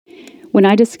When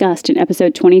I discussed in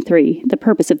episode 23 the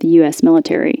purpose of the U.S.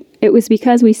 military, it was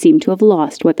because we seem to have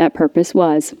lost what that purpose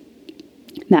was.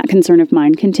 That concern of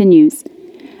mine continues.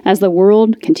 As the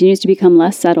world continues to become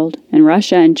less settled, and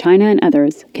Russia and China and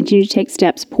others continue to take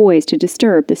steps poised to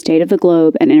disturb the state of the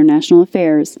globe and international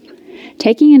affairs,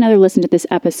 taking another listen to this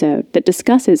episode that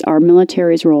discusses our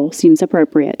military's role seems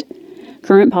appropriate.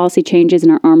 Current policy changes in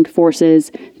our armed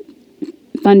forces,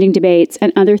 funding debates,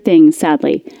 and other things,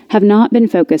 sadly, have not been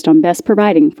focused on best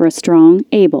providing for a strong,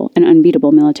 able, and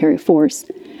unbeatable military force,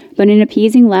 but in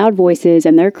appeasing loud voices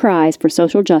and their cries for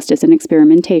social justice and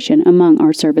experimentation among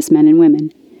our servicemen and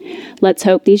women. Let's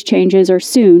hope these changes are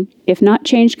soon, if not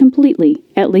changed completely,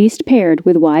 at least paired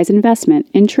with wise investment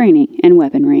in training and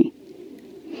weaponry.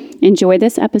 Enjoy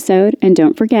this episode, and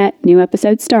don't forget, new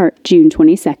episodes start June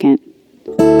 22nd.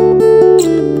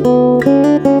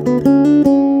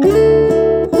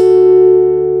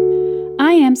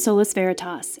 I am Solus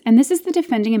Veritas, and this is the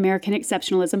Defending American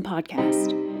Exceptionalism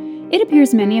podcast. It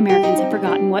appears many Americans have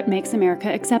forgotten what makes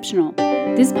America exceptional.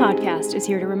 This podcast is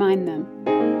here to remind them.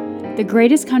 The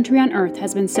greatest country on earth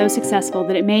has been so successful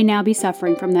that it may now be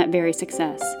suffering from that very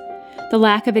success. The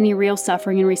lack of any real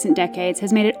suffering in recent decades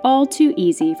has made it all too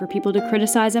easy for people to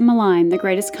criticize and malign the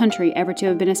greatest country ever to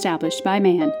have been established by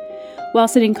man, while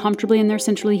sitting comfortably in their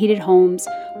centrally heated homes,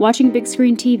 watching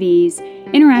big-screen TVs,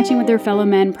 interacting with their fellow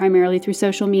men primarily through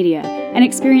social media, and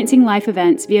experiencing life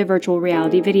events via virtual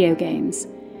reality video games.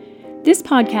 This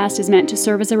podcast is meant to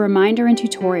serve as a reminder and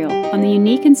tutorial on the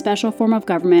unique and special form of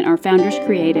government our founders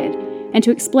created, and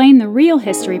to explain the real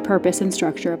history, purpose, and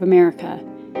structure of America.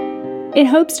 It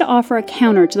hopes to offer a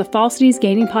counter to the falsities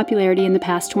gaining popularity in the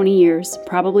past 20 years,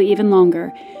 probably even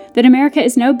longer, that America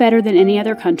is no better than any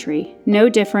other country, no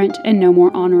different, and no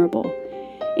more honorable.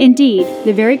 Indeed,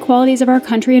 the very qualities of our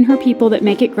country and her people that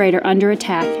make it great are under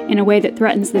attack in a way that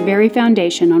threatens the very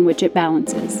foundation on which it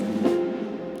balances.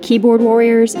 Keyboard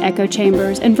warriors, echo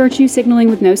chambers, and virtue signaling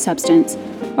with no substance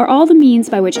are all the means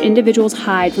by which individuals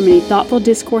hide from any thoughtful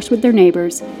discourse with their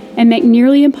neighbors and make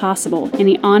nearly impossible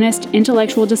any honest,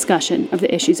 intellectual discussion of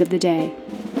the issues of the day.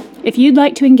 If you'd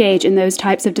like to engage in those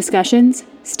types of discussions,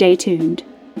 stay tuned.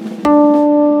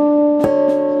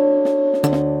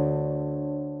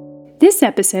 This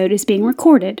episode is being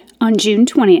recorded on June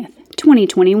 20th,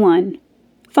 2021,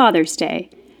 Father's Day,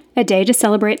 a day to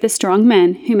celebrate the strong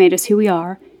men who made us who we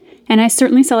are, and I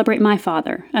certainly celebrate my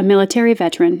father, a military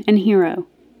veteran and hero.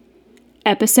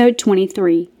 Episode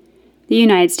 23, The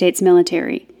United States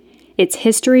Military, Its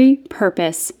History,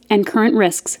 Purpose, and Current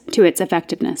Risks to Its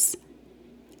Effectiveness.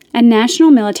 A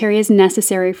national military is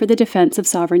necessary for the defense of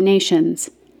sovereign nations.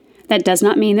 That does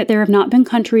not mean that there have not been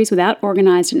countries without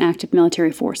organized and active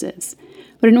military forces,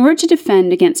 but in order to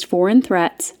defend against foreign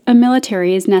threats, a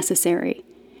military is necessary.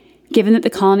 Given that the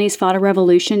colonies fought a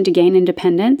revolution to gain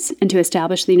independence and to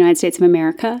establish the United States of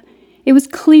America, it was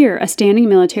clear a standing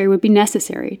military would be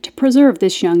necessary to preserve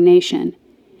this young nation.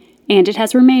 And it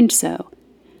has remained so.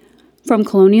 From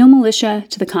colonial militia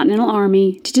to the Continental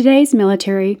Army to today's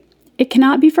military, it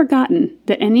cannot be forgotten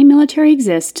that any military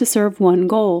exists to serve one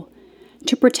goal: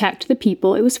 to protect the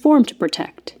people it was formed to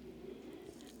protect.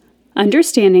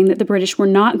 Understanding that the British were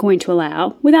not going to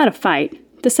allow, without a fight,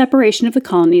 the separation of the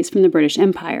colonies from the British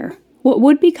Empire, what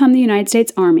would become the United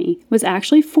States Army was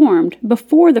actually formed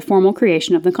before the formal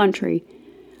creation of the country.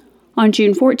 On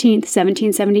June 14,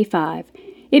 1775,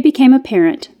 it became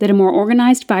apparent that a more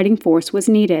organized fighting force was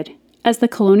needed, as the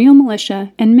colonial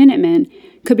militia and Minutemen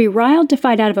could be riled to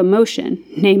fight out of emotion,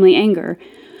 namely anger,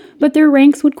 but their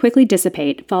ranks would quickly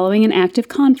dissipate following an active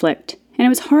conflict, and it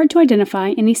was hard to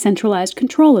identify any centralized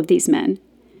control of these men.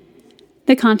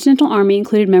 The Continental Army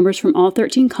included members from all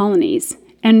 13 colonies,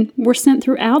 and were sent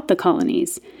throughout the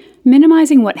colonies,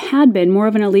 minimizing what had been more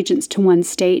of an allegiance to one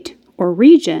state or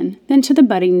region than to the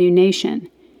budding new nation.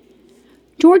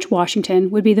 George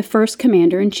Washington would be the first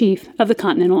commander-in-chief of the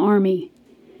Continental Army.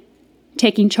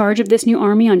 Taking charge of this new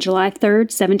army on July 3,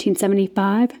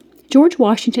 1775, George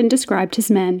Washington described his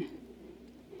men.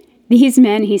 These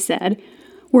men, he said,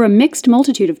 were a mixed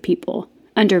multitude of people,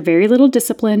 under very little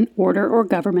discipline, order, or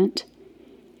government.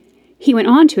 He went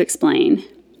on to explain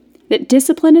that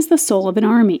discipline is the soul of an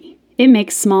army. It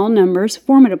makes small numbers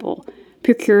formidable,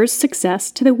 procures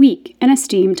success to the weak, and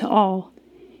esteem to all.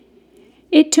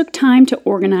 It took time to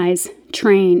organize,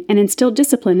 train, and instill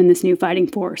discipline in this new fighting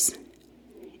force.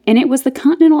 And it was the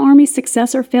Continental Army's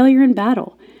success or failure in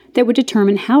battle that would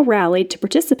determine how rallied to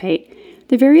participate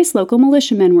the various local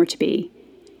militiamen were to be.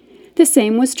 The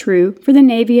same was true for the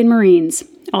Navy and Marines,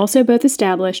 also both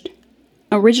established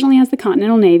originally as the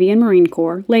Continental Navy and Marine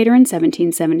Corps, later in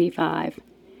 1775.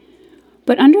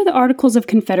 But under the Articles of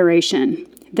Confederation,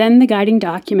 then the guiding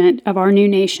document of our new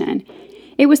nation,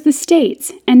 it was the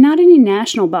states, and not any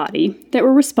national body, that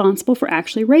were responsible for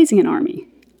actually raising an army.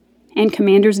 And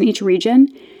commanders in each region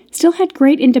still had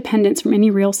great independence from any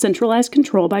real centralized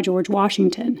control by George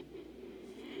Washington.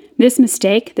 This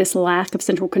mistake, this lack of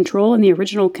central control in the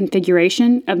original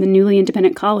configuration of the newly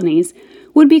independent colonies,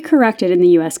 would be corrected in the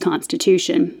U.S.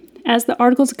 Constitution, as the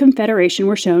Articles of Confederation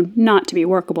were shown not to be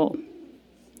workable.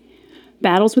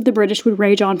 Battles with the British would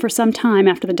rage on for some time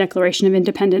after the Declaration of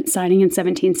Independence signing in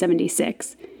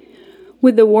 1776,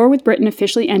 with the war with Britain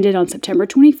officially ended on September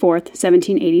 24,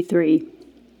 1783.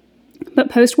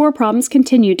 But post-war problems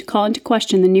continued to call into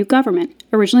question the new government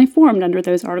originally formed under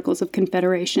those Articles of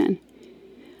Confederation.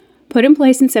 Put in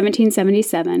place in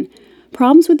 1777,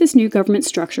 problems with this new government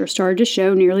structure started to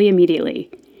show nearly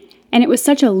immediately, and it was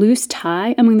such a loose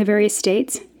tie among the various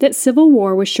states that civil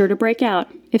war was sure to break out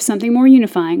if something more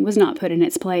unifying was not put in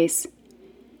its place.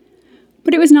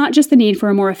 But it was not just the need for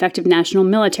a more effective national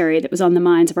military that was on the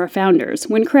minds of our founders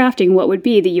when crafting what would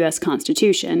be the U.S.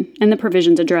 Constitution and the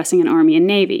provisions addressing an army and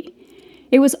navy.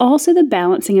 It was also the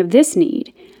balancing of this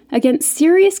need against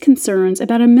serious concerns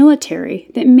about a military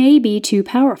that may be too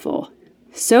powerful,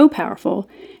 so powerful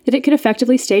that it could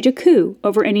effectively stage a coup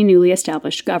over any newly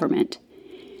established government.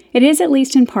 It is at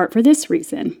least in part for this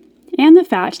reason, and the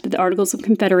fact that the Articles of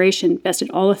Confederation vested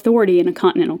all authority in a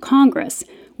Continental Congress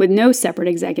with no separate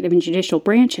executive and judicial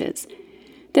branches,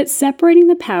 that separating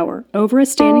the power over a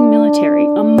standing military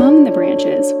among the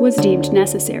branches was deemed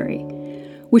necessary,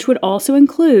 which would also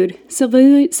include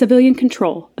civilian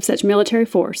control of such military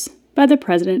force by the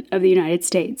President of the United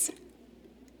States.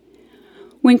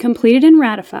 When completed and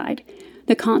ratified,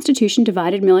 the Constitution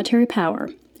divided military power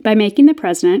by making the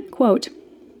President, quote,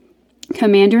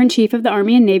 Commander-in-Chief of the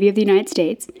Army and Navy of the United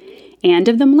States and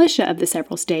of the militia of the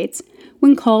several states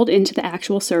when called into the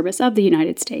actual service of the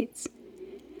United States.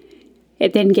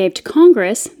 It then gave to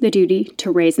Congress the duty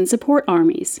to raise and support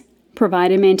armies,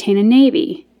 provide and maintain a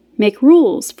navy, make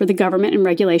rules for the government and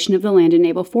regulation of the land and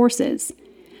naval forces,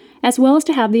 as well as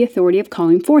to have the authority of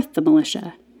calling forth the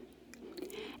militia.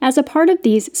 As a part of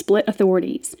these split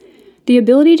authorities, the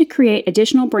ability to create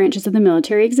additional branches of the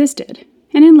military existed,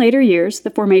 and in later years, the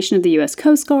formation of the U.S.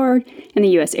 Coast Guard and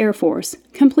the U.S. Air Force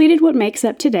completed what makes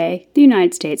up today the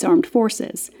United States Armed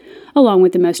Forces, along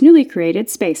with the most newly created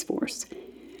Space Force.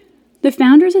 The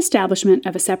founders' establishment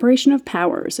of a separation of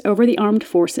powers over the armed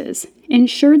forces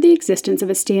ensured the existence of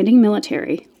a standing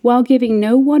military while giving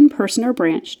no one person or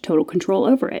branch total control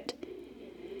over it.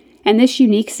 And this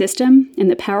unique system and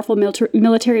the powerful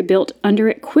military built under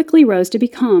it quickly rose to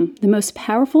become the most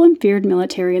powerful and feared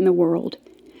military in the world,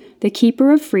 the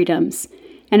keeper of freedoms,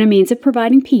 and a means of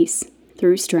providing peace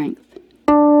through strength.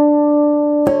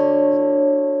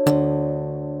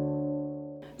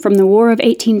 From the War of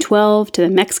 1812 to the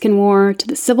Mexican War to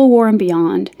the Civil War and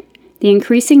beyond, the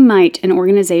increasing might and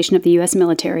organization of the U.S.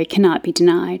 military cannot be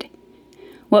denied.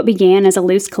 What began as a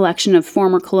loose collection of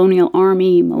former colonial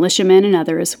army, militiamen, and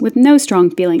others with no strong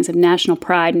feelings of national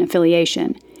pride and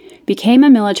affiliation became a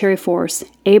military force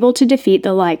able to defeat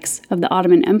the likes of the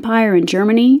Ottoman Empire and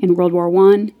Germany in World War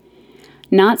I,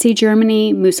 Nazi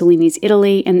Germany, Mussolini's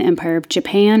Italy, and the Empire of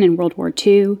Japan in World War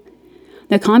II,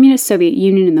 the Communist Soviet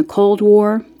Union in the Cold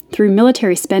War, through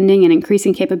military spending and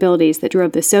increasing capabilities that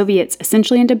drove the Soviets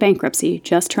essentially into bankruptcy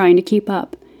just trying to keep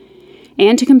up,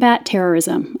 and to combat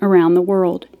terrorism around the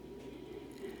world.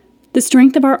 The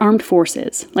strength of our armed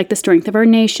forces, like the strength of our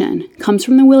nation, comes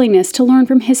from the willingness to learn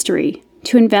from history,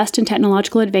 to invest in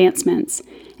technological advancements,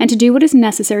 and to do what is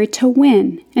necessary to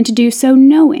win, and to do so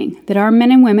knowing that our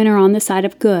men and women are on the side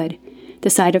of good, the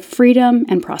side of freedom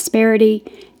and prosperity,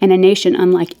 and a nation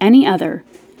unlike any other,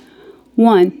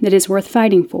 one that is worth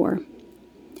fighting for.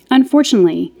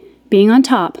 Unfortunately, being on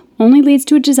top only leads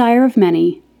to a desire of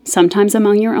many, sometimes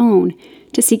among your own,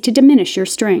 to seek to diminish your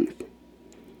strength.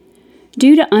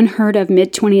 Due to unheard of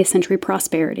mid-20th century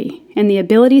prosperity and the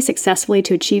ability successfully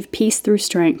to achieve peace through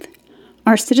strength,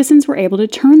 our citizens were able to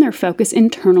turn their focus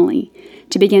internally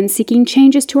to begin seeking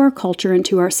changes to our culture and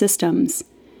to our systems.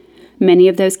 Many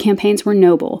of those campaigns were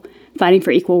noble, fighting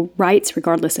for equal rights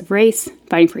regardless of race,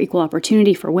 fighting for equal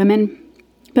opportunity for women.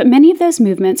 But many of those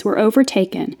movements were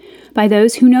overtaken by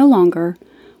those who no longer,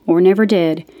 or never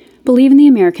did, believe in the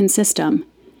American system.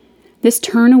 This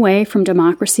turn away from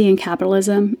democracy and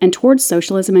capitalism and towards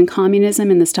socialism and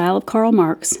communism in the style of Karl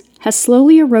Marx has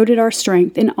slowly eroded our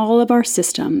strength in all of our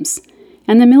systems,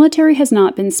 and the military has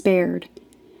not been spared.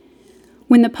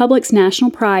 When the public's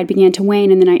national pride began to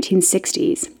wane in the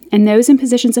 1960s, and those in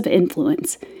positions of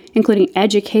influence, including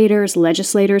educators,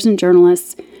 legislators, and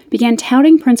journalists, began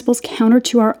touting principles counter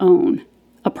to our own,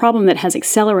 a problem that has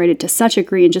accelerated to such a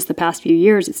degree in just the past few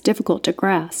years it's difficult to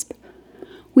grasp.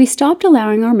 We stopped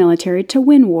allowing our military to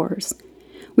win wars.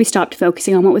 We stopped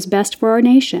focusing on what was best for our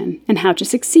nation and how to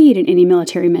succeed in any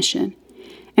military mission,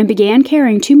 and began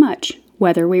caring too much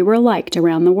whether we were liked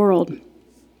around the world.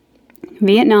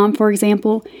 Vietnam, for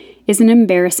example, is an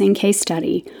embarrassing case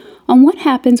study on what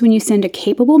happens when you send a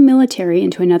capable military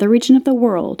into another region of the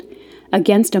world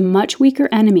against a much weaker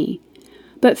enemy,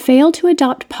 but fail to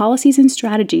adopt policies and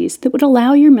strategies that would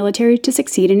allow your military to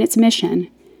succeed in its mission.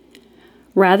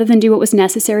 Rather than do what was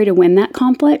necessary to win that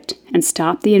conflict and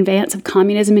stop the advance of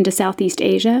communism into Southeast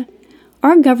Asia,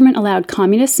 our government allowed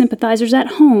communist sympathizers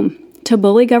at home to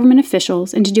bully government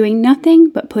officials into doing nothing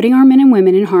but putting our men and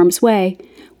women in harm's way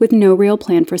with no real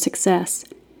plan for success.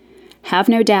 Have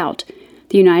no doubt,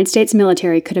 the United States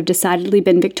military could have decidedly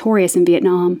been victorious in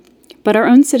Vietnam, but our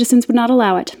own citizens would not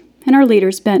allow it, and our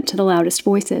leaders bent to the loudest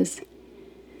voices.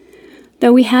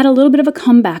 Though we had a little bit of a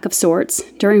comeback of sorts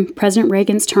during President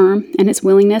Reagan's term and his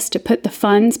willingness to put the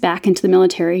funds back into the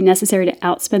military necessary to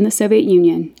outspend the Soviet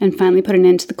Union and finally put an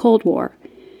end to the Cold War.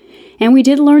 And we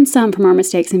did learn some from our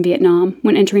mistakes in Vietnam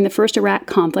when entering the first Iraq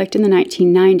conflict in the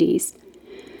 1990s.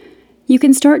 You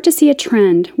can start to see a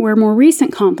trend where more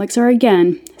recent conflicts are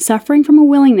again suffering from a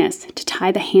willingness to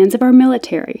tie the hands of our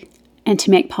military and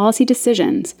to make policy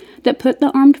decisions that put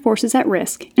the armed forces at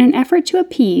risk in an effort to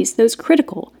appease those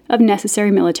critical of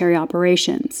necessary military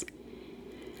operations.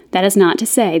 That is not to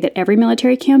say that every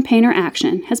military campaign or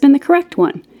action has been the correct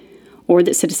one, or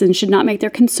that citizens should not make their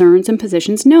concerns and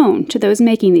positions known to those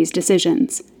making these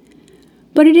decisions.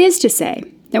 But it is to say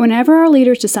that whenever our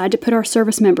leaders decide to put our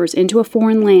service members into a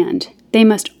foreign land, they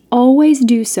must always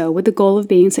do so with the goal of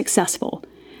being successful,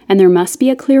 and there must be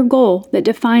a clear goal that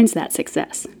defines that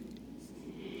success.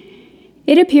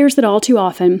 It appears that all too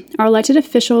often, our elected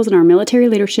officials and our military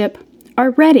leadership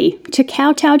are ready to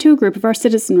kowtow to a group of our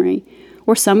citizenry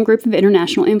or some group of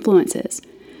international influences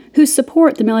whose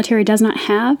support the military does not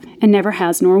have and never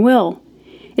has nor will.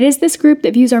 It is this group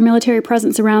that views our military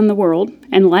presence around the world,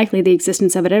 and likely the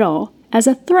existence of it at all, as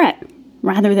a threat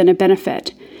rather than a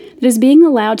benefit that is being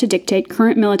allowed to dictate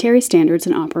current military standards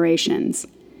and operations.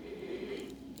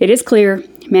 It is clear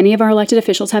many of our elected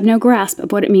officials have no grasp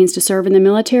of what it means to serve in the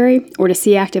military or to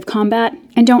see active combat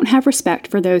and don't have respect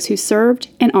for those who served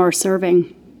and are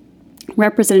serving.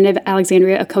 Representative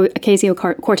Alexandria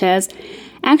Ocasio-Cortez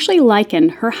actually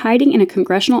likened her hiding in a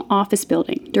congressional office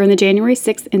building during the January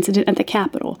 6th incident at the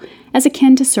Capitol as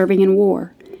akin to serving in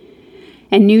war.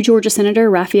 And New Georgia Senator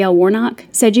Raphael Warnock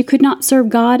said you could not serve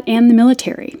God and the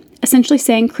military, essentially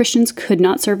saying Christians could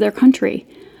not serve their country,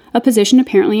 a position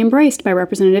apparently embraced by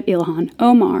Representative Ilhan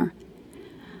Omar.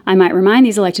 I might remind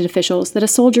these elected officials that a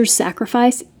soldier's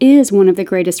sacrifice is one of the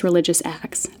greatest religious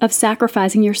acts of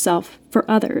sacrificing yourself for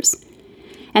others.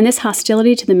 And this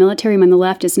hostility to the military among the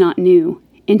left is not new.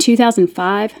 In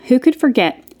 2005, who could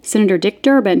forget Senator Dick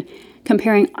Durbin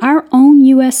comparing our own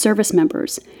U.S. service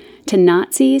members to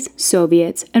Nazis,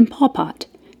 Soviets, and Pol Pot,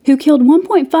 who killed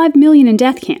 1.5 million in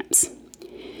death camps?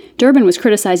 Durbin was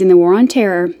criticizing the war on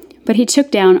terror, but he took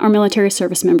down our military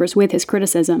service members with his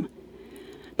criticism.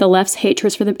 The left's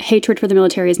hatred for the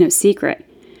military is no secret.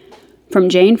 From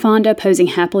Jane Fonda posing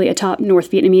happily atop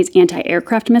North Vietnamese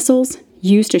anti-aircraft missiles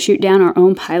used to shoot down our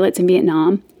own pilots in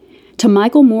Vietnam, to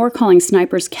Michael Moore calling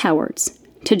snipers cowards,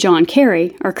 to John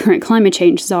Kerry, our current climate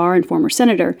change czar and former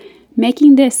senator,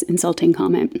 making this insulting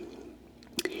comment.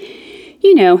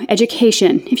 You know,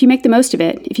 education, if you make the most of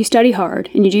it, if you study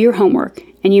hard and you do your homework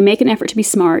and you make an effort to be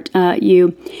smart,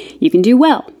 you can do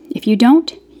well. If you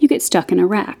don't, you get stuck in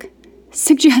Iraq,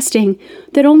 suggesting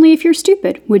that only if you're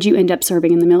stupid would you end up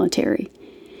serving in the military.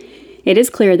 It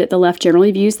is clear that the left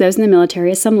generally views those in the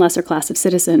military as some lesser class of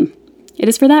citizen. It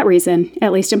is for that reason,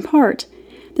 at least in part,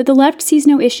 that the left sees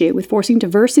no issue with forcing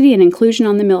diversity and inclusion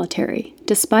on the military,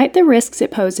 despite the risks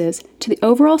it poses to the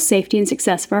overall safety and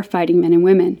success of our fighting men and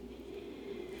women.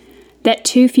 That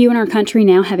too few in our country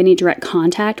now have any direct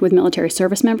contact with military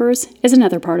service members is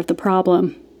another part of the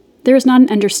problem. There is not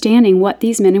an understanding what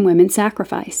these men and women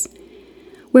sacrifice.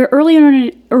 Where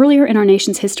earlier in our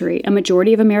nation's history, a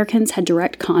majority of Americans had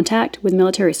direct contact with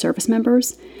military service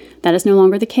members, that is no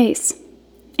longer the case.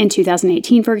 In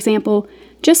 2018, for example,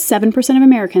 just 7% of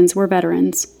Americans were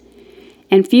veterans,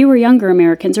 and fewer younger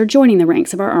Americans are joining the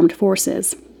ranks of our armed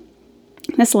forces.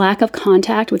 This lack of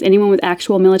contact with anyone with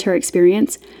actual military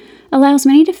experience allows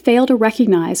many to fail to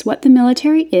recognize what the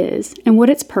military is and what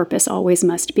its purpose always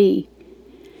must be.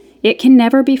 It can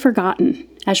never be forgotten,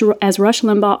 as Rush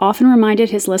Limbaugh often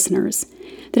reminded his listeners,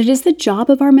 that it is the job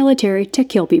of our military to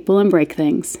kill people and break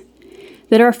things.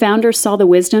 That our founders saw the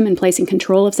wisdom in placing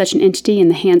control of such an entity in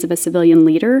the hands of a civilian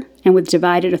leader and with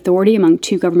divided authority among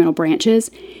two governmental branches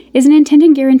is an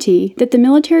intended guarantee that the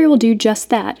military will do just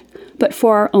that, but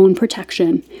for our own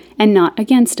protection and not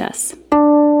against us.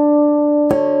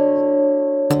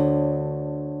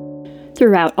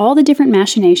 Throughout all the different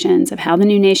machinations of how the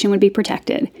new nation would be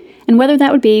protected, and whether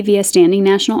that would be via standing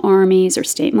national armies or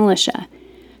state militia,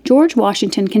 George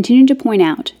Washington continued to point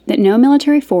out that no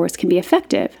military force can be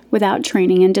effective without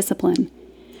training and discipline.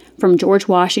 From George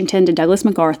Washington to Douglas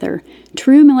MacArthur,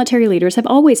 true military leaders have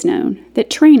always known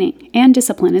that training and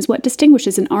discipline is what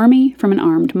distinguishes an army from an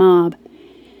armed mob.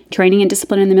 Training and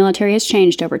discipline in the military has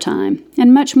changed over time,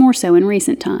 and much more so in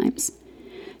recent times.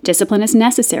 Discipline is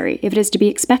necessary if it is to be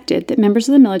expected that members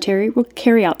of the military will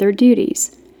carry out their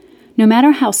duties. No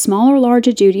matter how small or large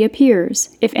a duty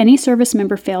appears, if any service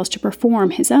member fails to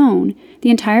perform his own, the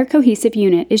entire cohesive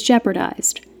unit is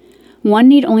jeopardized. One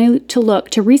need only to look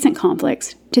to recent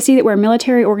conflicts to see that where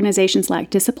military organizations lack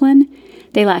discipline,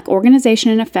 they lack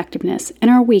organization and effectiveness and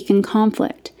are weak in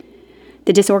conflict.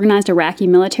 The disorganized Iraqi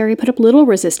military put up little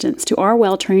resistance to our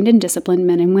well-trained and disciplined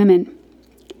men and women.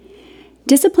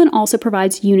 Discipline also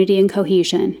provides unity and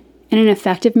cohesion. In an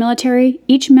effective military,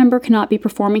 each member cannot be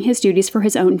performing his duties for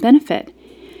his own benefit.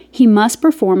 He must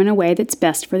perform in a way that's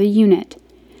best for the unit.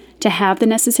 To have the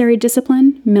necessary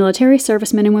discipline, military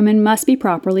servicemen and women must be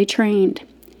properly trained.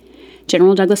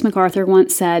 General Douglas MacArthur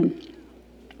once said,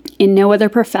 "In no other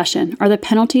profession are the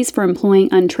penalties for employing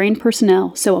untrained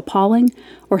personnel so appalling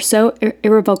or so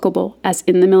irrevocable as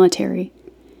in the military."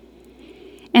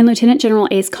 And Lieutenant General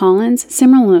Ace Collins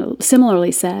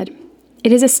similarly said,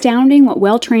 "It is astounding what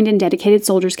well-trained and dedicated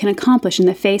soldiers can accomplish in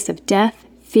the face of death,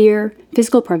 fear,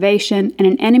 physical privation, and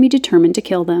an enemy determined to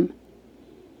kill them."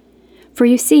 For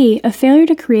you see, a failure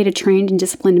to create a trained and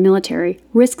disciplined military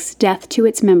risks death to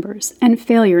its members and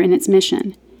failure in its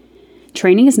mission.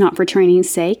 Training is not for training's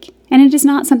sake, and it is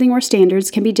not something where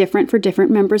standards can be different for different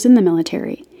members in the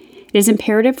military. It is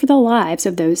imperative for the lives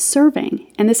of those serving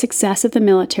and the success of the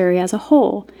military as a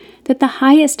whole that the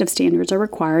highest of standards are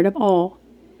required of all.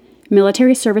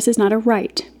 Military service is not a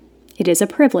right. It is a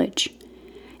privilege.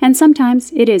 And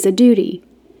sometimes it is a duty.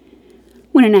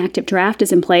 When an active draft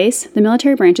is in place, the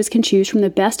military branches can choose from the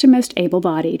best and most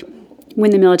able-bodied.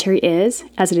 When the military is,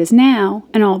 as it is now,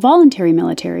 an all-voluntary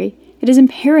military, it is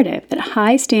imperative that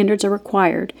high standards are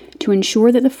required to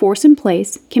ensure that the force in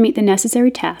place can meet the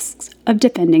necessary tasks of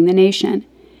defending the nation.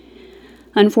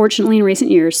 Unfortunately, in recent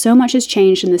years, so much has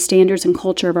changed in the standards and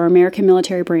culture of our American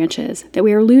military branches that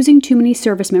we are losing too many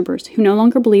service members who no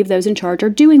longer believe those in charge are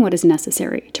doing what is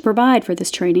necessary to provide for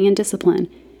this training and discipline.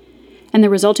 And the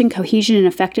resulting cohesion and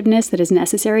effectiveness that is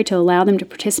necessary to allow them to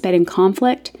participate in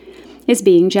conflict is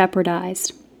being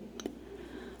jeopardized.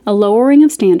 A lowering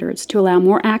of standards to allow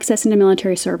more access into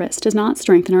military service does not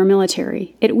strengthen our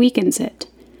military, it weakens it.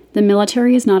 The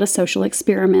military is not a social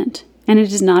experiment, and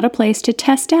it is not a place to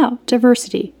test out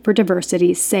diversity for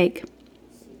diversity's sake.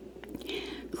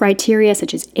 Criteria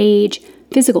such as age,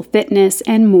 physical fitness,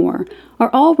 and more are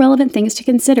all relevant things to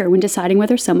consider when deciding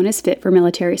whether someone is fit for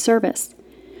military service.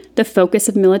 The focus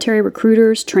of military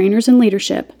recruiters, trainers, and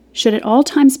leadership should at all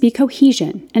times be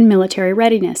cohesion and military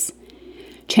readiness.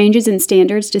 Changes in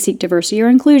standards to seek diversity or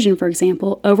inclusion, for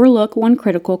example, overlook one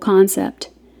critical concept: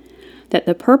 that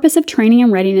the purpose of training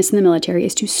and readiness in the military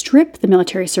is to strip the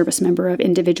military service member of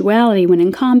individuality when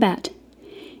in combat.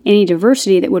 Any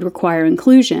diversity that would require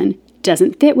inclusion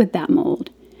doesn't fit with that mold.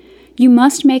 You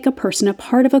must make a person a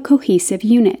part of a cohesive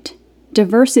unit.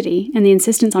 Diversity, and the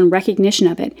insistence on recognition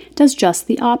of it, does just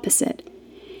the opposite.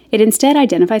 It instead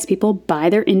identifies people by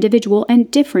their individual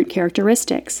and different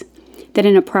characteristics, that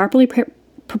in a properly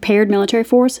prepared military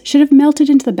force should have melted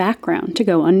into the background to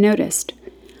go unnoticed.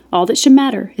 All that should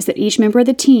matter is that each member of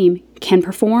the team can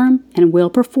perform and will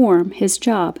perform his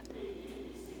job.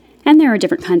 And there are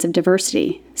different kinds of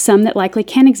diversity, some that likely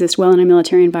can exist well in a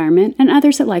military environment and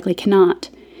others that likely cannot.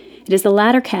 It is the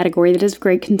latter category that is of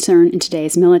great concern in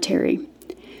today's military.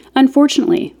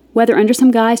 Unfortunately, whether under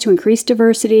some guise to increase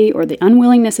diversity or the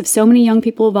unwillingness of so many young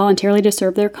people voluntarily to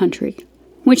serve their country,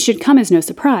 which should come as no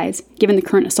surprise, given the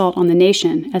current assault on the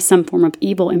nation as some form of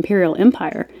evil imperial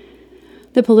empire,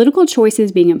 the political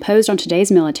choices being imposed on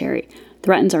today's military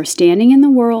threatens our standing in the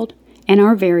world and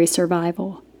our very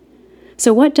survival.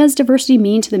 So what does diversity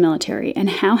mean to the military, and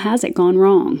how has it gone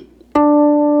wrong?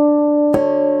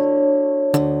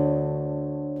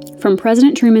 From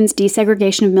President Truman's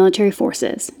desegregation of military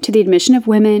forces to the admission of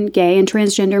women, gay, and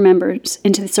transgender members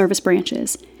into the service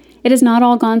branches, it has not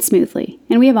all gone smoothly,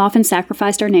 and we have often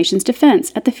sacrificed our nation's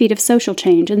defense at the feet of social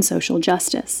change and social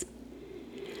justice.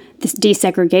 This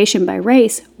desegregation by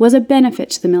race was a benefit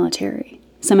to the military.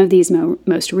 Some of these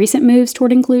most recent moves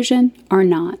toward inclusion are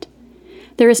not.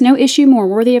 There is no issue more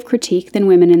worthy of critique than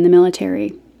women in the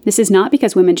military. This is not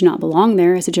because women do not belong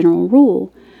there as a general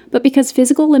rule, but because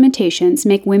physical limitations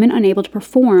make women unable to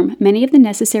perform many of the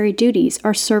necessary duties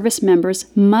our service members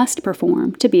must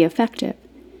perform to be effective.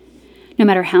 No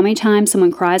matter how many times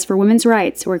someone cries for women's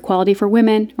rights or equality for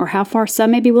women, or how far some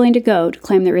may be willing to go to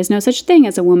claim there is no such thing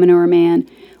as a woman or a man,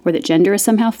 or that gender is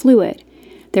somehow fluid,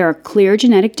 there are clear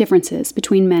genetic differences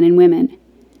between men and women.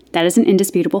 That is an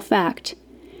indisputable fact.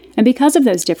 And because of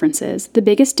those differences, the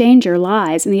biggest danger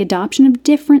lies in the adoption of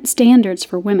different standards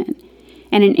for women,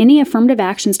 and in any affirmative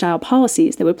action style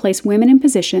policies that would place women in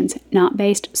positions not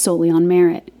based solely on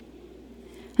merit.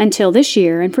 Until this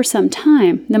year, and for some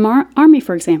time, the Army,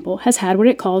 for example, has had what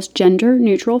it calls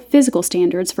gender-neutral physical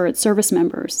standards for its service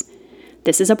members.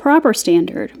 This is a proper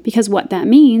standard, because what that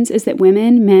means is that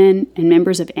women, men, and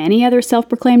members of any other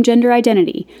self-proclaimed gender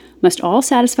identity must all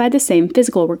satisfy the same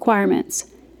physical requirements.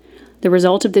 The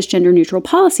result of this gender-neutral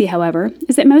policy, however,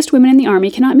 is that most women in the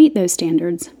Army cannot meet those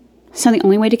standards. So the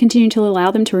only way to continue to allow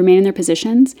them to remain in their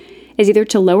positions is either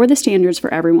to lower the standards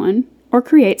for everyone or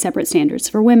create separate standards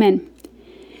for women.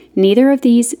 Neither of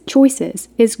these choices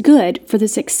is good for the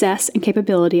success and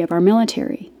capability of our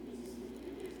military.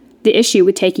 The issue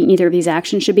with taking either of these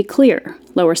actions should be clear.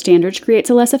 Lower standards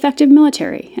creates a less effective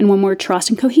military, and one where trust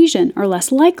and cohesion are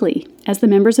less likely, as the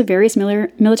members of various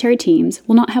military teams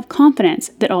will not have confidence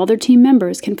that all their team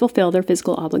members can fulfill their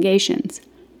physical obligations.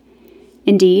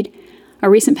 Indeed,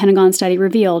 a recent Pentagon study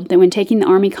revealed that when taking the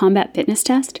Army Combat Fitness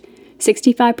Test,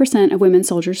 65% of women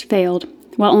soldiers failed,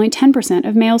 while only 10%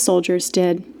 of male soldiers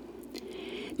did.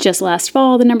 Just last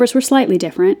fall, the numbers were slightly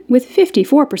different, with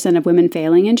 54% of women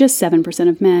failing and just 7%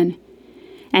 of men.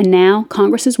 And now,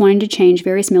 Congress is wanting to change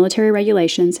various military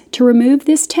regulations to remove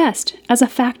this test as a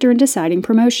factor in deciding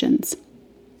promotions.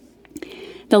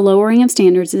 The lowering of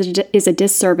standards is a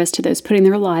disservice to those putting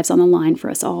their lives on the line for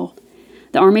us all.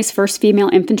 The Army's first female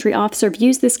infantry officer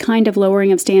views this kind of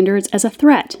lowering of standards as a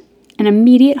threat, an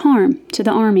immediate harm to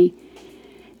the Army.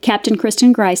 Captain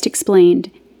Kristen Grist explained,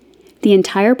 "The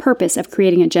entire purpose of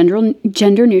creating a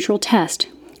gender-neutral test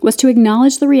was to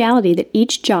acknowledge the reality that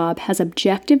each job has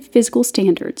objective physical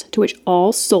standards to which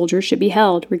all soldiers should be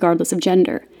held, regardless of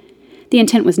gender. The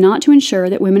intent was not to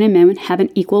ensure that women and men have an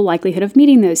equal likelihood of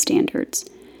meeting those standards.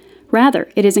 Rather,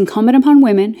 it is incumbent upon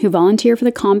women who volunteer for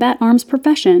the combat arms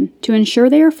profession to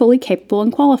ensure they are fully capable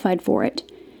and qualified for it.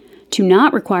 To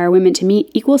not require women to meet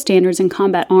equal standards in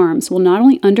combat arms will not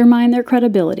only undermine their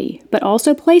credibility, but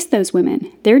also place those women,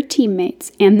 their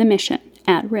teammates, and the mission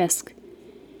at risk."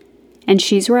 And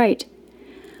she's right.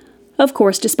 Of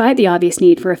course, despite the obvious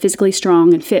need for a physically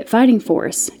strong and fit fighting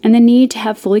force, and the need to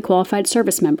have fully qualified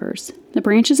service members, the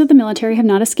branches of the military have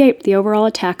not escaped the overall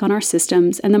attack on our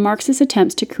systems and the Marxist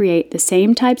attempts to create the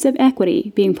same types of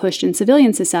equity being pushed in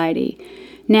civilian society,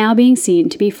 now being seen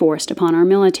to be forced upon our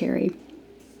military.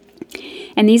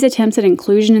 And these attempts at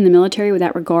inclusion in the military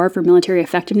without regard for military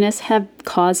effectiveness have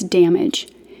caused damage.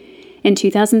 In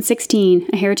 2016,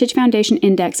 a Heritage Foundation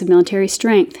Index of Military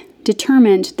Strength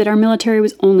determined that our military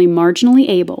was only marginally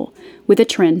able, with a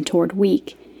trend toward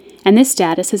weak. And this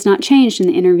status has not changed in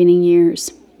the intervening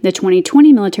years. The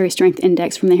 2020 Military Strength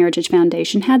Index from the Heritage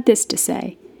Foundation had this to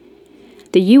say: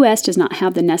 "The U.S. does not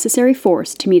have the necessary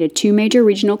force to meet a 2 major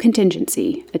regional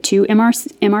contingency, a 2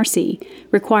 MRC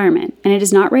requirement, and it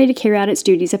is not ready to carry out its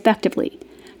duties effectively.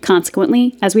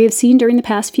 Consequently, as we have seen during the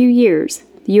past few years,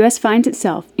 the U.S. finds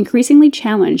itself increasingly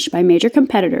challenged by major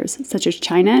competitors such as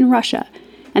China and Russia,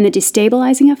 and the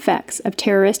destabilizing effects of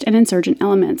terrorist and insurgent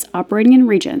elements operating in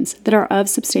regions that are of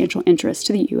substantial interest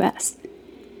to the U.S.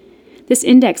 This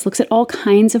index looks at all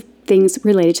kinds of things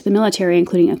related to the military,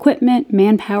 including equipment,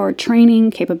 manpower,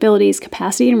 training, capabilities,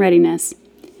 capacity, and readiness.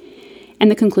 And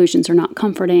the conclusions are not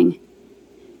comforting.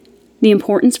 The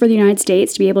importance for the United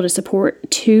States to be able to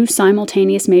support 2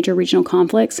 simultaneous major regional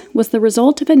conflicts was the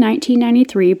result of a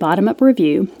 1993 bottom-up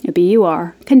review, a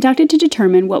BUR, conducted to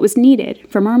determine what was needed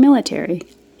from our military,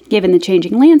 given the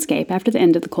changing landscape after the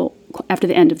end of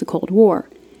the Cold War.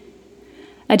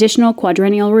 Additional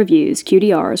quadrennial reviews,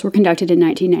 QDRs, were conducted in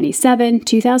 1997,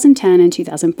 2010, and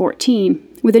 2014,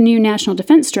 with a new national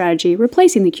defense strategy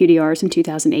replacing the QDRs in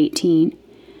 2018.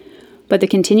 But the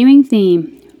continuing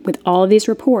theme with all of these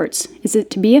reports is that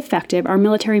to be effective, our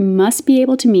military must be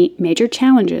able to meet major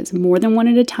challenges more than one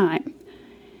at a time,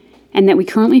 and that we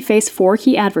currently face 4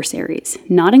 key adversaries,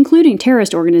 not including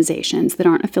terrorist organizations that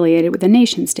aren't affiliated with a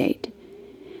nation-state.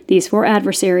 These 4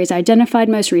 adversaries identified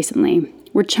most recently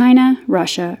were China,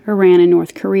 Russia, Iran, and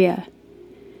North Korea.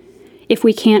 If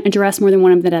we can't address more than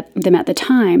one of them at the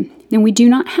time, then we do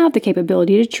not have the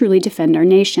capability to truly defend our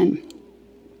nation.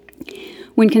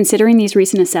 When considering these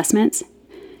recent assessments,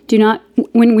 do not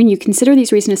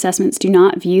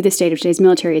view the state of today's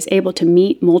military as able to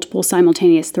meet multiple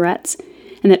simultaneous threats,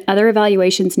 and that other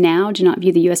evaluations now do not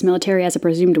view the U.S. military as a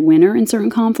presumed winner in certain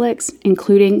conflicts,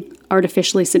 including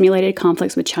artificially simulated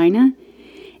conflicts with China,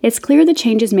 it's clear the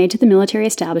changes made to the military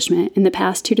establishment in the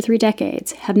past 2 to 3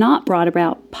 decades have not brought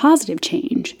about positive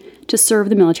change to serve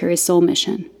the military's sole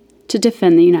mission, to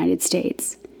defend the United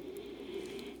States.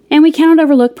 And we cannot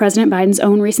overlook President Biden's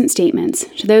own recent statements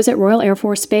to those at Royal Air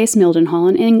Force Base Mildenhall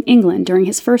in England during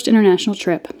his first international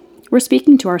trip. Where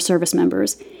speaking to our service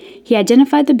members, he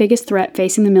identified the biggest threat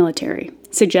facing the military,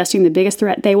 suggesting the biggest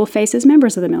threat they will face as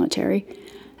members of the military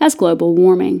as global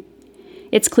warming.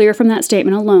 It's clear from that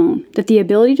statement alone that the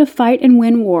ability to fight and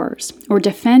win wars or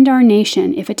defend our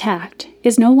nation if attacked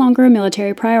is no longer a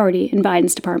military priority in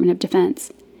Biden's Department of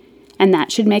Defense. And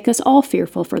that should make us all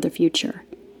fearful for the future.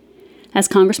 As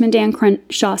Congressman Dan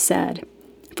Crenshaw said,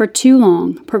 for too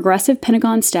long, progressive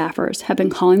Pentagon staffers have been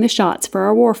calling the shots for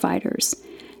our warfighters,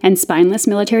 and spineless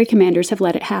military commanders have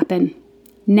let it happen.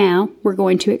 Now we're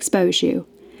going to expose you.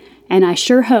 And I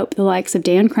sure hope the likes of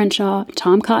Dan Crenshaw,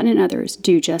 Tom Cotton, and others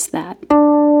do just that.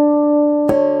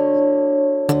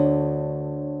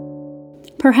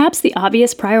 Perhaps the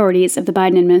obvious priorities of the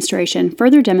Biden administration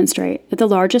further demonstrate that the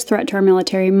largest threat to our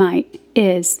military might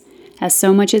is, as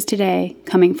so much is today,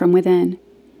 coming from within.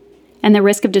 And the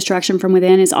risk of destruction from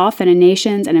within is often a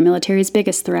nation's and a military's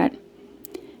biggest threat.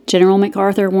 General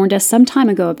MacArthur warned us some time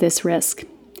ago of this risk.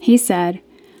 He said,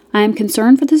 "I am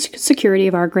concerned for the security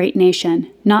of our great nation,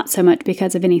 not so much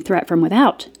because of any threat from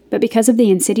without, but because of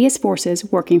the insidious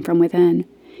forces working from within."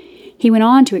 He went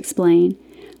on to explain,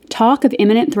 "Talk of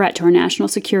imminent threat to our national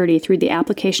security through the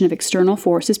application of external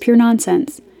force is pure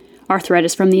nonsense. Our threat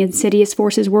is from the insidious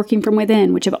forces working from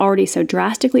within, which have already so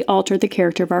drastically altered the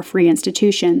character of our free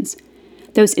institutions.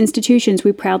 Those institutions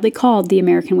we proudly called the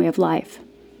American way of life."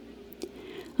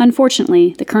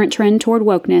 Unfortunately, the current trend toward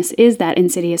wokeness is that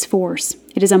insidious force.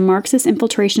 It is a Marxist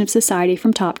infiltration of society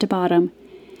from top to bottom.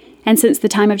 And since the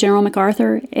time of General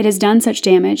MacArthur, it has done such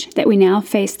damage that we now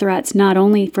face threats not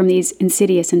only from these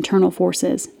insidious internal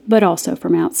forces, but also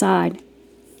from outside.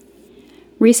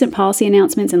 Recent policy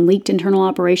announcements and leaked internal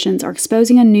operations are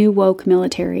exposing a new woke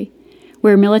military,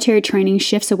 where military training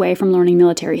shifts away from learning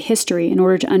military history in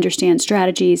order to understand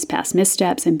strategies, past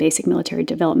missteps, and basic military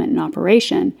development and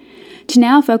operation, to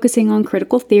now focusing on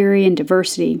critical theory and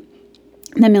diversity.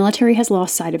 The military has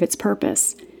lost sight of its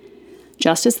purpose.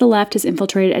 Just as the left has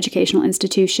infiltrated educational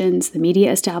institutions, the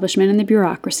media establishment, and the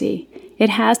bureaucracy, it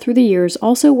has through the years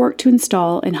also worked to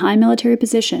install in high military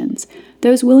positions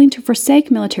those willing to forsake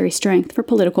military strength for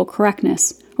political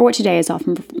correctness, or what today is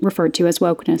often referred to as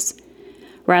wokeness.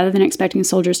 Rather than expecting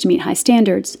soldiers to meet high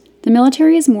standards, the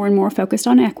military is more and more focused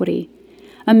on equity,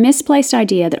 a misplaced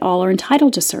idea that all are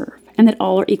entitled to serve and that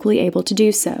all are equally able to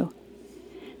do so.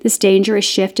 This dangerous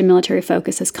shift in military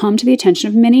focus has come to the attention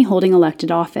of many holding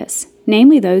elected office,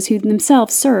 namely those who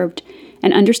themselves served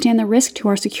and understand the risk to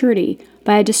our security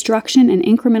by a destruction and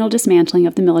incremental dismantling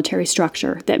of the military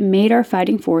structure that made our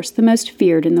fighting force the most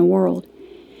feared in the world.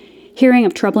 Hearing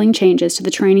of troubling changes to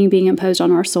the training being imposed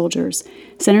on our soldiers,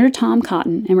 Senator Tom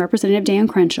Cotton and Representative Dan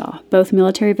Crenshaw, both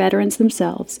military veterans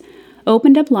themselves,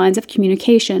 opened up lines of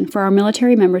communication for our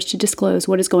military members to disclose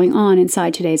what is going on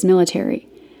inside today's military.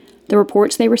 The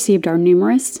reports they received are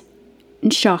numerous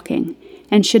and shocking,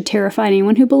 and should terrify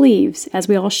anyone who believes, as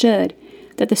we all should,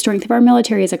 that the strength of our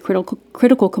military is a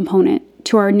critical component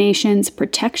to our nation's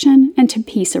protection and to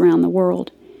peace around the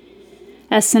world.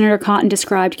 As Senator Cotton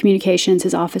described communications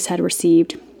his office had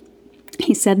received,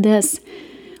 he said this: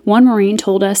 "One Marine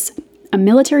told us a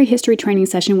military history training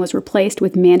session was replaced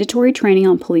with mandatory training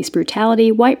on police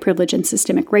brutality, white privilege, and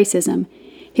systemic racism.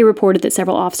 He reported that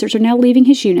several officers are now leaving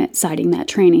his unit, citing that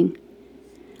training."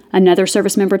 Another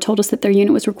service member told us that their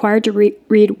unit was required to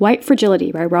read White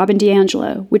Fragility by Robin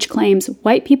DiAngelo, which claims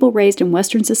white people raised in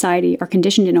Western society are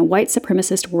conditioned in a white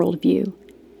supremacist worldview.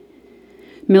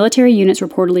 Military units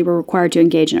reportedly were required to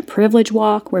engage in a privilege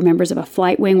walk, where members of a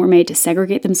flight wing were made to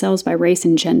segregate themselves by race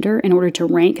and gender in order to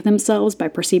rank themselves by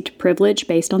perceived privilege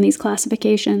based on these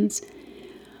classifications.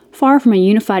 Far from a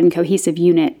unified and cohesive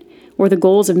unit, or the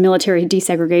goals of military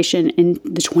desegregation in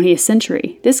the 20th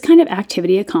century, this kind of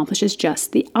activity accomplishes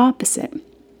just the opposite.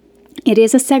 It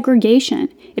is a segregation.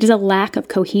 It is a lack of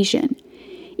cohesion.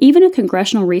 Even a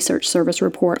Congressional Research Service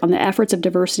report on the efforts of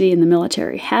diversity in the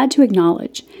military had to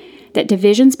acknowledge that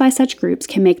divisions by such groups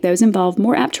can make those involved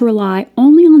more apt to rely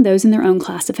only on those in their own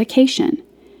classification.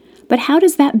 But how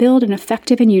does that build an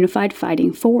effective and unified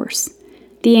fighting force?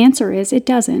 The answer is it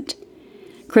doesn't.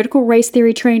 Critical race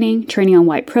theory training, training on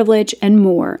white privilege, and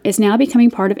more is now becoming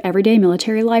part of everyday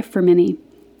military life for many.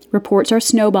 Reports are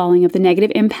snowballing of the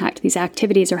negative impact these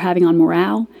activities are having on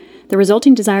morale, the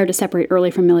resulting desire to separate early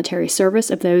from military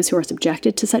service of those who are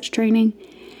subjected to such training,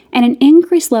 and an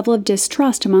increased level of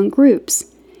distrust among groups.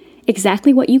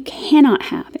 Exactly what you cannot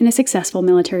have in a successful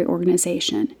military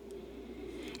organization.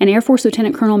 And Air Force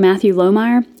Lieutenant Colonel Matthew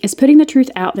Lohmeyer is putting the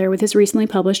truth out there with his recently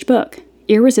published book,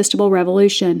 Irresistible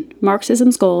Revolution: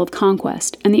 Marxism's Goal of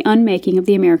Conquest and the Unmaking of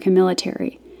the American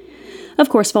Military. Of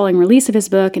course, following release of his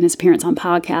book and his appearance on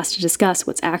podcasts to discuss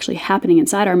what's actually happening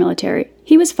inside our military,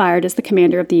 he was fired as the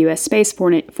commander of the U.S. Space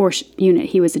Force unit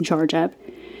he was in charge of.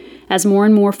 As more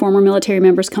and more former military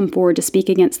members come forward to speak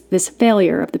against this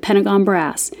failure of the Pentagon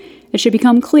brass, it should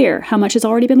become clear how much has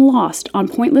already been lost on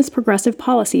pointless progressive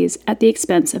policies at the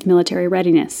expense of military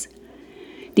readiness.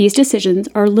 These decisions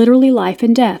are literally life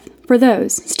and death for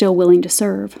those still willing to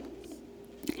serve.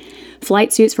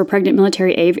 Flight suits for pregnant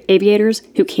military aviators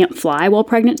who can't fly while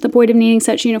pregnant to the point of needing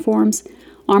such uniforms,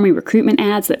 Army recruitment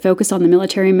ads that focus on the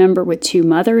military member with 2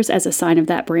 mothers as a sign of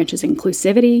that branch's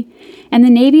inclusivity, and the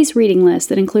Navy's reading list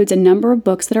that includes a number of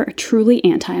books that are truly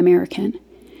anti-American.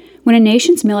 When a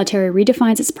nation's military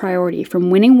redefines its priority from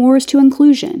winning wars to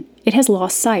inclusion, it has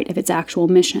lost sight of its actual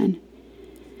mission.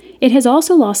 It has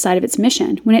also lost sight of its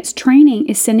mission when its training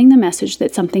is sending the message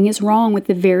that something is wrong with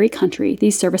the very country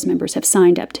these service members have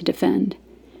signed up to defend.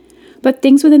 But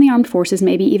things within the armed forces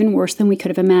may be even worse than we could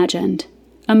have imagined.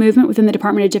 A movement within the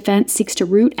Department of Defense seeks to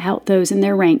root out those in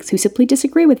their ranks who simply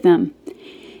disagree with them.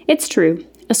 It's true,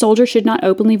 a soldier should not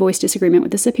openly voice disagreement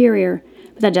with a superior,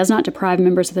 but that does not deprive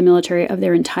members of the military of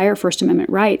their entire First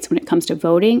Amendment rights when it comes to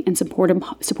voting and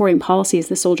supporting policies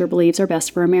the soldier believes are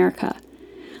best for America.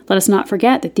 Let us not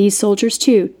forget that these soldiers,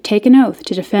 too, take an oath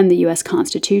to defend the U.S.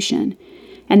 Constitution,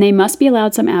 and they must be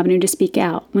allowed some avenue to speak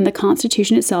out when the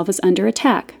Constitution itself is under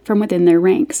attack from within their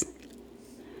ranks.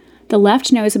 The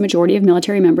left knows a majority of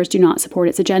military members do not support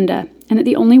its agenda, and that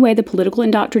the only way the political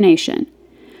indoctrination,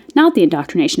 not the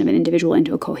indoctrination of an individual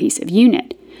into a cohesive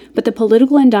unit, but the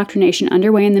political indoctrination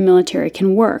underway in the military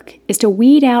can work, is to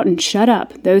weed out and shut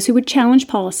up those who would challenge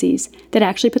policies that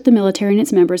actually put the military and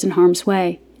its members in harm's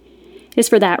way. It is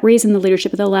for that reason the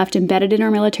leadership of the left embedded in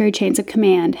our military chains of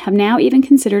command have now even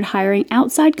considered hiring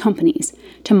outside companies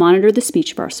to monitor the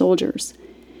speech of our soldiers.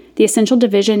 The essential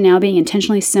division now being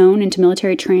intentionally sown into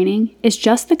military training is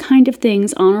just the kind of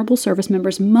things honorable service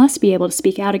members must be able to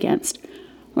speak out against,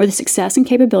 or the success and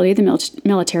capability of the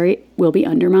military will be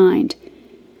undermined.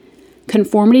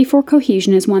 Conformity for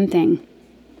cohesion is one thing.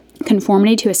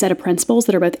 Conformity to a set of principles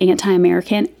that are both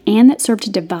anti-American and that serve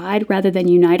to divide rather than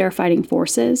unite our fighting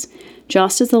forces,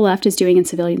 just as the left is doing in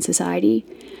civilian society,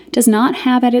 does not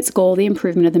have at its goal the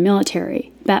improvement of the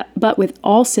military, but with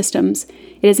all systems,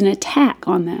 it is an attack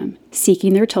on them,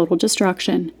 seeking their total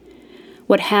destruction.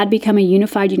 What had become a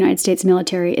unified United States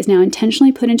military is now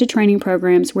intentionally put into training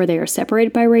programs where they are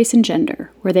separated by race and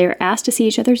gender, where they are asked to see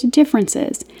each other's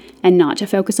differences and not to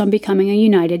focus on becoming a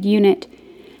united unit.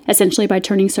 Essentially, by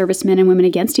turning servicemen and women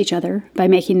against each other, by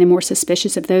making them more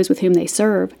suspicious of those with whom they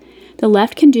serve, the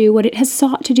left can do what it has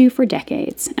sought to do for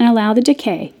decades and allow the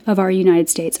decay of our United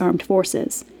States Armed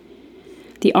Forces.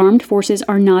 The armed forces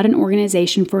are not an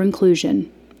organization for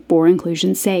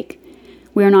inclusion's sake.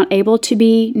 We are not able to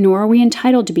be, nor are we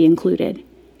entitled to be included.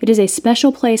 It is a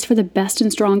special place for the best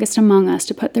and strongest among us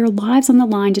to put their lives on the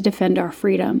line to defend our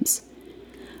freedoms.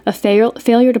 A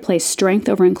failure to place strength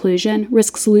over inclusion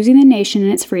risks losing the nation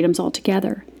and its freedoms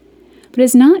altogether. But it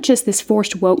is not just this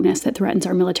forced wokeness that threatens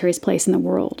our military's place in the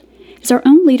world. It is our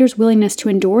own leaders' willingness to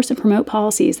endorse and promote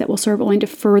policies that will serve only to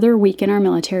further weaken our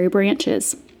military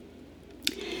branches.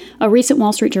 A recent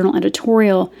Wall Street Journal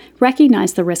editorial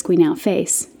recognized the risk we now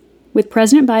face. With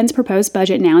President Biden's proposed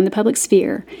budget now in the public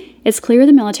sphere, it's clear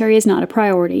the military is not a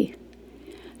priority.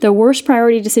 The worst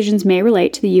priority decisions may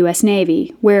relate to the U.S.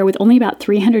 Navy, where with only about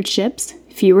 300 ships,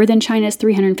 fewer than China's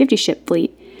 350-ship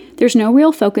fleet, there's no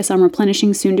real focus on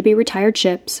replenishing soon-to-be retired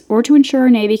ships or to ensure our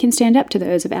Navy can stand up to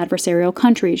those of adversarial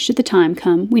countries should the time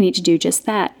come we need to do just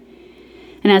that.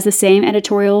 And as the same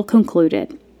editorial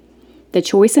concluded, the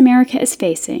choice America is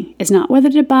facing is not whether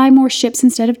to buy more ships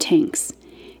instead of tanks.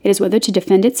 It is whether to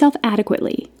defend itself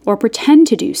adequately or pretend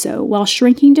to do so while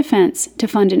shrinking defense to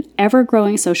fund an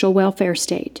ever-growing social welfare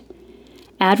state.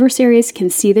 Adversaries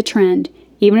can see the trend,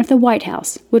 even if the White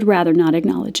House would rather not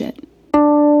acknowledge it.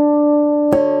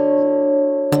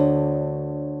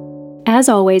 As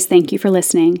always, thank you for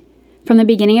listening. From the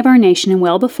beginning of our nation and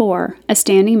well before, a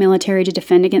standing military to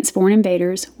defend against foreign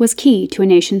invaders was key to a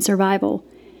nation's survival.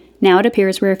 Now it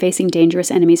appears we are facing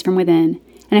dangerous enemies from within,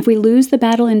 and if we lose the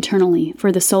battle internally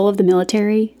for the soul of the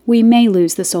military, we may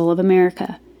lose the soul of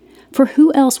America. For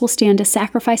who else will stand to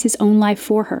sacrifice his own life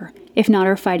for her, if not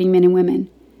our fighting men and women?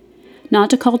 Not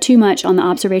to call too much on the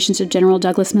observations of General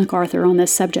Douglas MacArthur on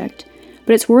this subject,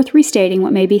 but it's worth restating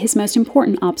what may be his most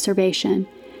important observation,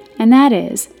 and that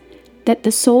is that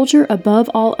the soldier above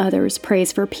all others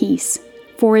prays for peace,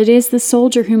 for it is the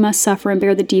soldier who must suffer and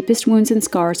bear the deepest wounds and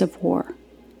scars of war.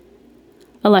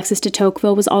 Alexis de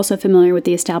Tocqueville was also familiar with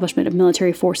the establishment of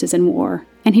military forces in war,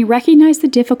 and he recognized the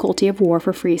difficulty of war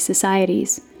for free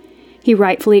societies. He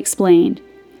rightfully explained,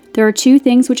 "There are two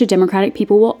things which a democratic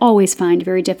people will always find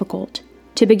very difficult,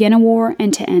 to begin a war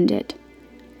and to end it."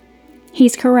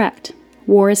 He's correct.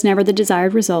 War is never the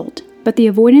desired result, but the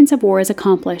avoidance of war is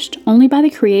accomplished only by the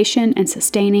creation and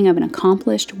sustaining of an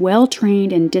accomplished,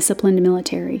 well-trained, and disciplined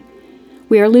military.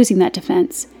 We are losing that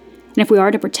defense, and if we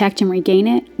are to protect and regain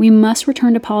it, we must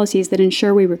return to policies that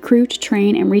ensure we recruit,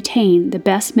 train, and retain the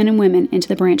best men and women into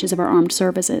the branches of our armed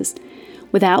services,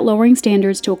 without lowering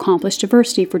standards to accomplish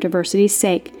diversity for diversity's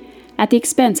sake, at the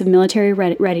expense of military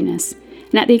readiness,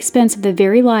 and at the expense of the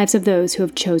very lives of those who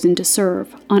have chosen to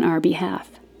serve on our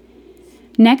behalf.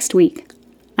 Next week,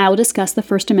 I will discuss the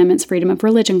First Amendment's Freedom of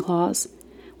Religion Clause.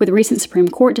 With recent Supreme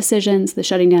Court decisions, the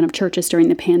shutting down of churches during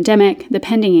the pandemic, the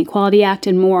pending Equality Act,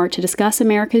 and more, to discuss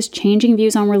America's changing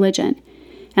views on religion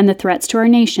and the threats to our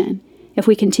nation if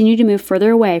we continue to move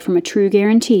further away from a true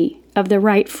guarantee of the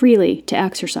right freely to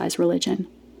exercise religion.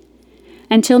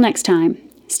 Until next time,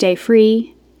 stay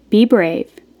free, be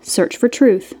brave, search for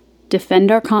truth,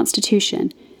 defend our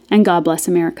Constitution, and God bless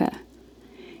America.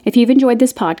 If you've enjoyed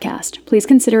this podcast, please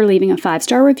consider leaving a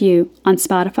 5-star review on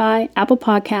Spotify, Apple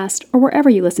Podcasts, or wherever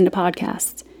you listen to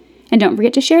podcasts. And don't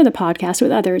forget to share the podcast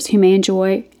with others who may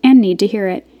enjoy and need to hear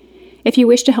it. If you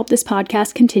wish to help this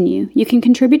podcast continue, you can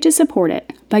contribute to support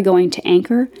it by going to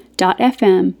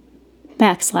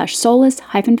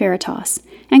anchor.fm/solus-veritas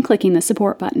and clicking the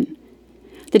support button.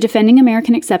 The Defending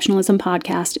American Exceptionalism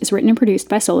podcast is written and produced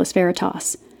by Solus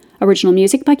Veritas. Original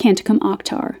music by Canticum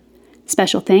Octar.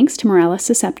 Special thanks to Morales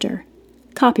Susceptor.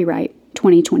 Copyright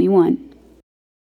 2021.